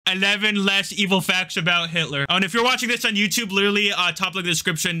11 less evil facts about Hitler. Oh, and if you're watching this on YouTube, literally top of the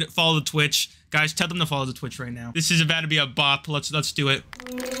description, follow the Twitch. Guys, tell them to follow the Twitch right now. This is about to be a bop. Let's do it.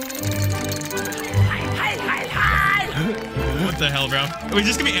 What the hell, bro? Wait, is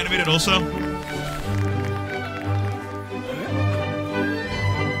this gonna be animated also?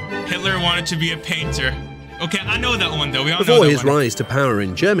 Hitler wanted to be a painter. Okay, I know that one though. We all know that one. Before his rise to power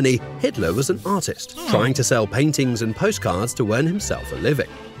in Germany, Hitler was an artist, trying to sell paintings and postcards to earn himself a living.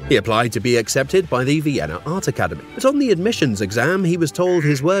 He applied to be accepted by the Vienna Art Academy, but on the admissions exam, he was told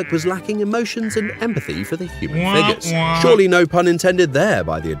his work was lacking emotions and empathy for the human figures. Surely no pun intended there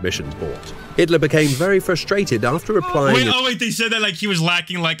by the admissions board. Hitler became very frustrated after applying. Wait, they said that like he was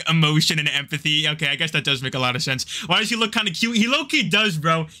lacking like emotion and empathy. Okay, I guess that does make a lot of sense. Why does he look kind of cute? He low-key does,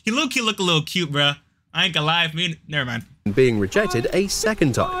 bro. He low-key look a little cute, bro. I ain't gonna lie, never mind. Being rejected a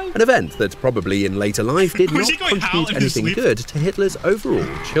second time, an event that probably in later life did not contribute anything good to Hitler's overall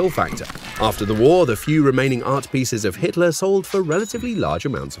chill factor. After the war, the few remaining art pieces of Hitler sold for relatively large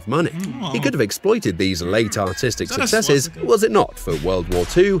amounts of money. He could have exploited these late artistic successes, was it not for World War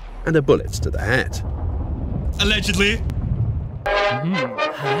II and a bullet to the head. Allegedly.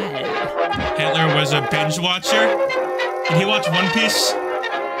 Hitler was a binge watcher. Did he watch One Piece?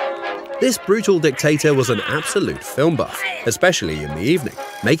 This brutal dictator was an absolute film buff, especially in the evening,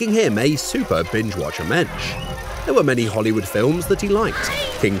 making him a super binge-watcher mensch. There were many Hollywood films that he liked.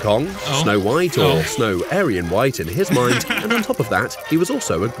 King Kong, Snow White, or Snow Aryan White in his mind, and on top of that, he was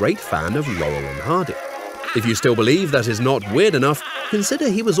also a great fan of Laurel and Hardy. If you still believe that is not weird enough, consider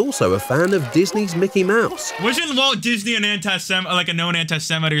he was also a fan of Disney's Mickey Mouse. Wasn't Walt Disney an anti-Semite, like a known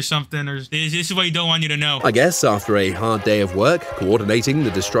anti-Semite or something? Or this is what you don't want you to know? I guess after a hard day of work, coordinating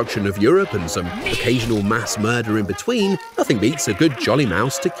the destruction of Europe and some occasional mass murder in between, nothing beats a good jolly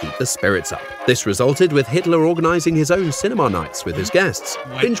mouse to keep the spirits up. This resulted with Hitler organizing his own cinema nights with his guests,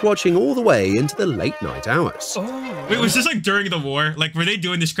 binge-watching all the way into the late-night hours. Wait, was this like during the war? Like, were they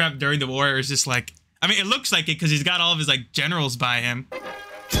doing this crap during the war, or is this like... I mean, it looks like it because he's got all of his, like, generals by him. Oh,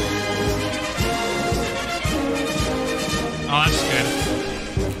 that's good.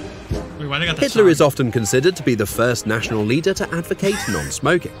 Wait, why they got that Hitler song? is often considered to be the first national leader to advocate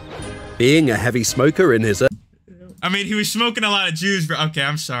non-smoking. Being a heavy smoker in his... I mean, he was smoking a lot of Jews, but okay,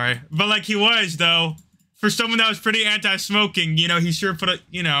 I'm sorry. But, like, he was, though. For someone that was pretty anti-smoking, you know, he sure put a,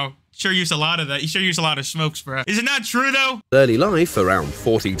 you know... Sure used a lot of that. He sure used a lot of smokes, bro. Is it not true, though? Early life, around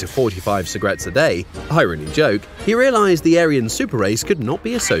 40 to 45 cigarettes a day, irony joke, he realized the Aryan super race could not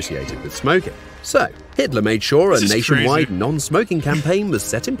be associated with smoking. So, Hitler made sure a nationwide non-smoking campaign was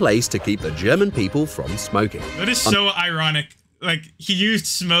set in place to keep the German people from smoking. That is so ironic. Like, he used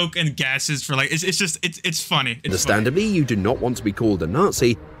smoke and gases for, like, it's funny. It's Understandably, you do not want to be called a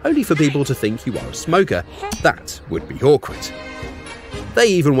Nazi, only for people to think you are a smoker. That would be awkward. They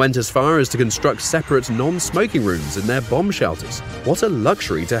even went as far as to construct separate non-smoking rooms in their bomb shelters. What a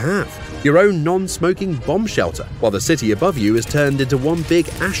luxury to have! Your own non-smoking bomb shelter, while the city above you is turned into one big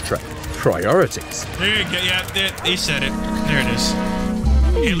ashtray. Priorities. There you go, yeah, they said it. There it is.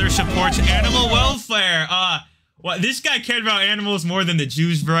 Hitler supports animal welfare. What, this guy cared about animals more than the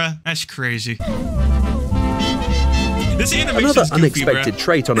Jews, bruh? That's crazy. This Another unexpected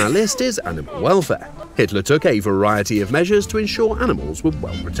trait on our list is animal welfare. Hitler took a variety of measures to ensure animals were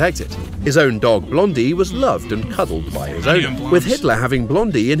well protected. His own dog Blondie was loved and cuddled by his owner, with Hitler having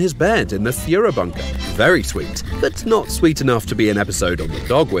Blondie in his bed in the Führer bunker. Very sweet, but not sweet enough to be an episode on The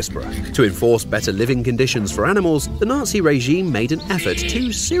Dog Whisperer. To enforce better living conditions for animals, the Nazi regime made an effort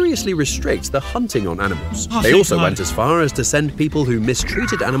to seriously restrict the hunting on animals. They also went as far as to send people who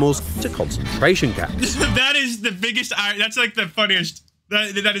mistreated animals to concentration camps. That is the biggest... That's like the funniest...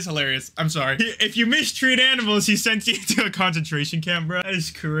 That is hilarious. I'm sorry. If you mistreat animals, he sends you to a concentration camp, bro. That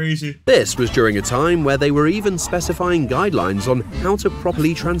is crazy. This was during a time where they were even specifying guidelines on how to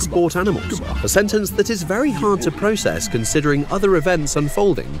properly transport animals. A sentence that is very hard to process considering other events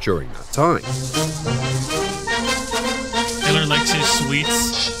unfolding during that time. Hitler likes his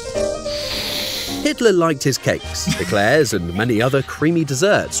sweets. Hitler liked his cakes, eclairs, and many other creamy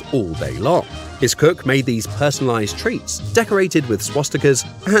desserts all day long. His cook made these personalized treats, decorated with swastikas,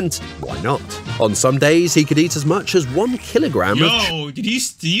 and why not? On some days, he could eat as much as 1 kilogram of did you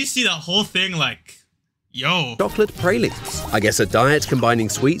see the whole thing, like, chocolate pralines. I guess a diet combining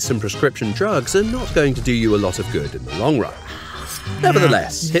sweets and prescription drugs are not going to do you a lot of good in the long run.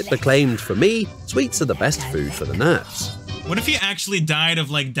 Nevertheless, Hitler claimed, for me, sweets are the best food for the nerves. What if he actually died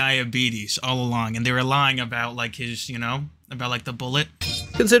of, like, diabetes all along, and they were lying about, like, his, you know, about, like, the bullet?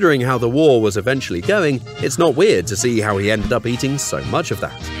 Considering how the war was eventually going, it's not weird to see how he ended up eating so much of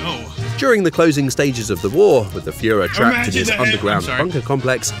that. During the closing stages of the war, with the Führer trapped in his underground bunker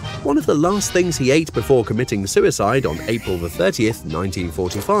complex, one of the last things he ate before committing suicide on April the 30th,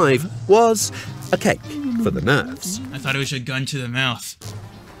 1945, was a cake for the nerves. I thought it was a gun to the mouth.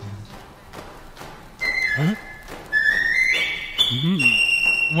 Huh?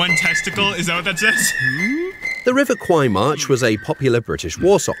 One testicle? Is that what that says? The River Kwai March was a popular British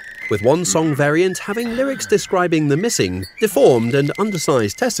war song, with one song variant having lyrics describing the missing, deformed and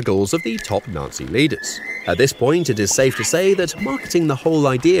undersized testicles of the top Nazi leaders. At this point, it is safe to say that marketing the whole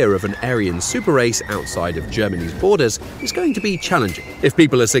idea of an Aryan super race outside of Germany's borders is going to be challenging if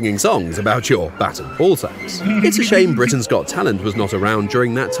people are singing songs about your battered ballsacks. It's a shame Britain's Got Talent was not around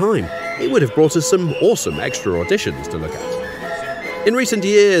during that time. It would have brought us some awesome extra auditions to look at. In recent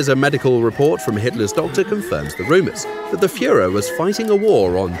years, a medical report from Hitler's doctor confirms the rumours that the Führer was fighting a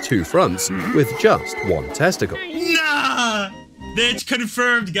war on two fronts with just one testicle. Nah! That's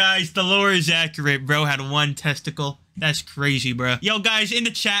confirmed, guys. The lore is accurate. Bro had one testicle. That's crazy, bro. Yo, guys, in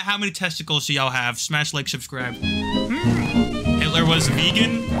the chat, how many testicles do y'all have? Smash like, subscribe. Hitler was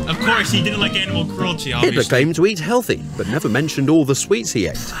vegan? Of course, he didn't like animal cruelty, obviously. Hitler claimed to eat healthy, but never mentioned all the sweets he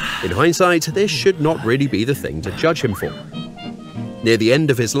ate. In hindsight, this should not really be the thing to judge him for. Near the end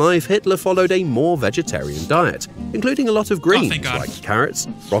of his life, Hitler followed a more vegetarian diet, including a lot of greens like carrots,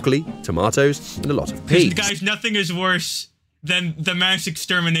 broccoli, tomatoes, and a lot of peas. Guys, nothing is worse than the mass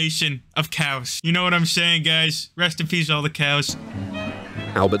extermination of cows. You know what I'm saying, guys? Rest in peace, all the cows.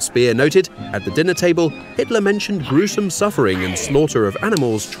 Albert Speer noted, at the dinner table, Hitler mentioned gruesome suffering and slaughter of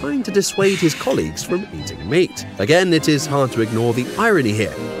animals trying to dissuade his colleagues from eating meat. Again, it is hard to ignore the irony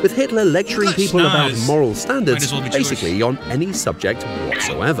here, with Hitler lecturing people about moral standards basically on any subject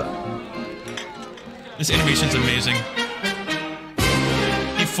whatsoever. This animation's amazing.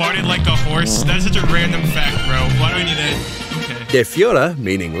 He farted like a horse? That's such a random fact, bro. Why do I need it? Okay. Der Führer,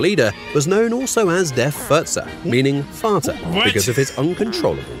 meaning leader, was known also as Der Furzer, meaning farter, because of his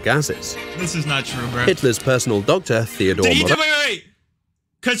uncontrollable gases. This is not true, bro. Hitler's personal doctor, Theodor Muller... Wait.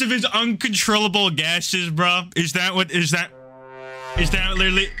 Because of his uncontrollable gases, bro? Is that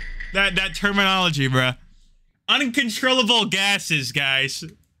literally... That terminology, bro? Uncontrollable gases, guys.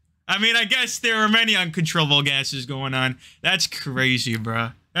 I mean, I guess there are many uncontrollable gases going on. That's crazy,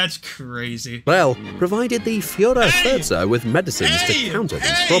 bro. That's crazy. Well, provided the Führer Furzer with medicines to counter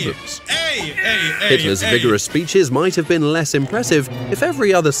these problems. Hitler's vigorous speeches might have been less impressive if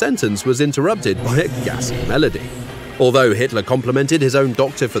every other sentence was interrupted by a gassy melody. Although Hitler complimented his own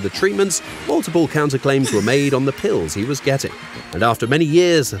doctor for the treatments, multiple counterclaims were made on the pills he was getting. And after many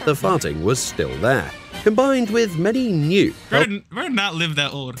years, the farting was still there, combined with many new not live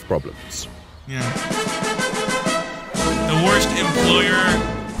that old problems. Yeah. The worst employer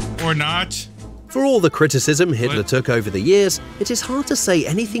or not. For all the criticism Hitler took over the years, it is hard to say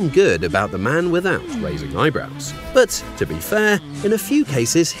anything good about the man without raising eyebrows. But, to be fair, in a few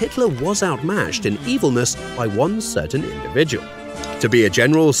cases Hitler was outmatched in evilness by one certain individual. To be a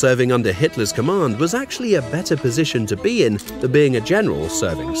general serving under Hitler's command was actually a better position to be in than being a general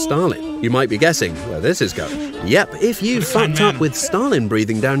serving Stalin. You might be guessing where this is going. Yep, if you fucked up with Stalin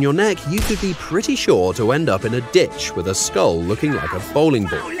breathing down your neck, you could be pretty sure to end up in a ditch with a skull looking like a bowling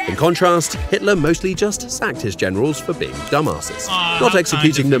ball. In contrast, Hitler mostly just sacked his generals for being dumbasses, not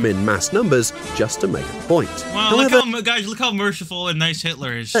executing them in mass numbers just to make a point. Wow, however, look how merciful and nice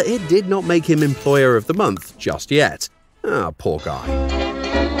Hitler is. It did not make him Employer of the Month just yet. Ah, poor guy.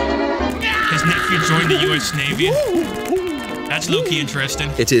 His nephew joined the US Navy. That's low-key interesting.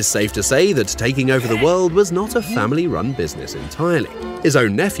 It is safe to say that taking over the world was not a family-run business entirely. His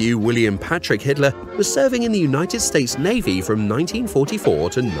own nephew, William Patrick Hitler, was serving in the United States Navy from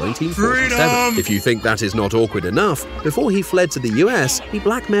 1944 to 1947. Freedom! If you think that is not awkward enough, before he fled to the US, he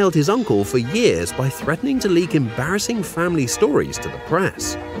blackmailed his uncle for years by threatening to leak embarrassing family stories to the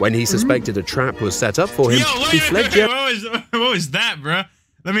press. When he suspected a trap was set up for him, he fled What was that, bro?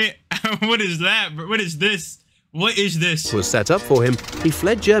 What is that, bro? What is this? What is this? Was set up for him, he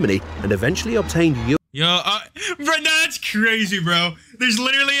fled Germany and eventually obtained bro, that's crazy, bro. There's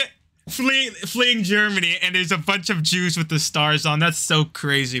literally fleeing Germany and there's a bunch of Jews with the stars on. That's so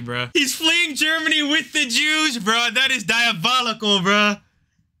crazy, bro. He's fleeing Germany with the Jews, bro. That is diabolical, bro.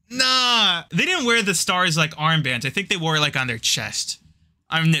 Nah. They didn't wear the stars like armbands. I think they wore it like on their chest.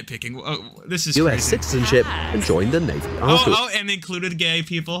 I'm nitpicking. Oh, this is US crazy. citizenship and joined the Navy afterwards. And included gay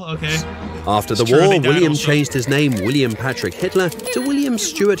people, okay. After the war, William changed his name William Patrick Hitler to William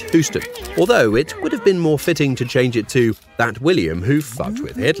Stuart Houston, although it would have been more fitting to change it to that William who fucked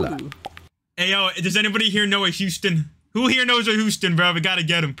with Hitler. Hey, yo, does anybody here know a Houston? Who here knows a Houston, bro? We gotta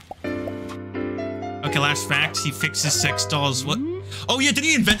get him. Okay, last fact, he fixes sex dolls. What? Oh yeah, did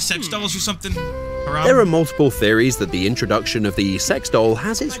he invent sex dolls or something? There are multiple theories that the introduction of the sex doll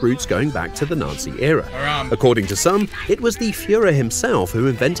has its roots going back to the Nazi era. According to some, it was the Führer himself who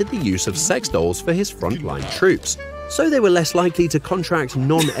invented the use of sex dolls for his frontline troops, so they were less likely to contract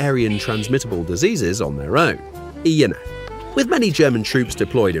non-Aryan transmittable diseases on their own. You know. With many German troops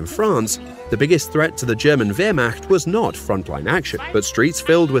deployed in France, the biggest threat to the German Wehrmacht was not frontline action, but streets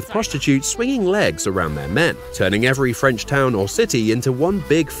filled with prostitutes swinging legs around their men, turning every French town or city into one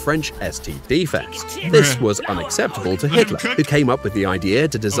big French STD fest. This was unacceptable to Hitler, who came up with the idea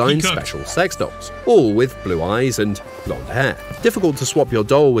to design special sex dolls, all with blue eyes and blonde hair. Difficult to swap your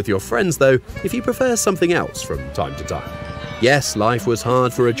doll with your friends, though, if you prefer something else from time to time. Yes, life was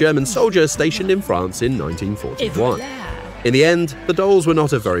hard for a German soldier stationed in France in 1941. In the end, the dolls were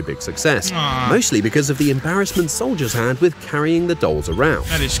not a very big success, mostly because of the embarrassment soldiers had with carrying the dolls around.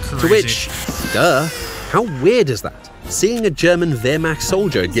 That is crazy. To which, duh, how weird is that? Seeing a German Wehrmacht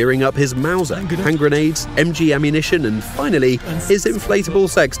soldier gearing up his Mauser, hand grenades, MG ammunition, and finally, his inflatable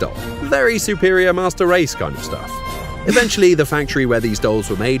sex doll. Very superior master race kind of stuff. Eventually, the factory where these dolls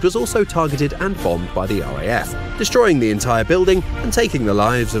were made was also targeted and bombed by the RAF, destroying the entire building and taking the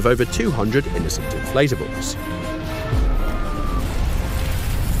lives of over 200 innocent inflatables.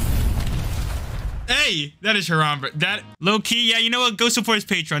 Hey, that is Haram, bro. That low-key, yeah, you know what? Go support his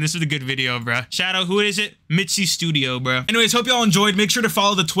Patreon. This is a good video, bro. Shadow, who is it? Mitzi Studio, bro. Anyways, hope y'all enjoyed. Make sure to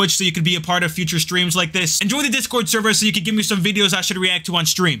follow the Twitch so you can be a part of future streams like this. Enjoy the Discord server so you can give me some videos I should react to on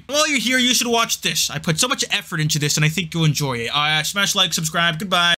stream. While you're here, you should watch this. I put so much effort into this, and I think you'll enjoy it. Smash like, subscribe. Goodbye.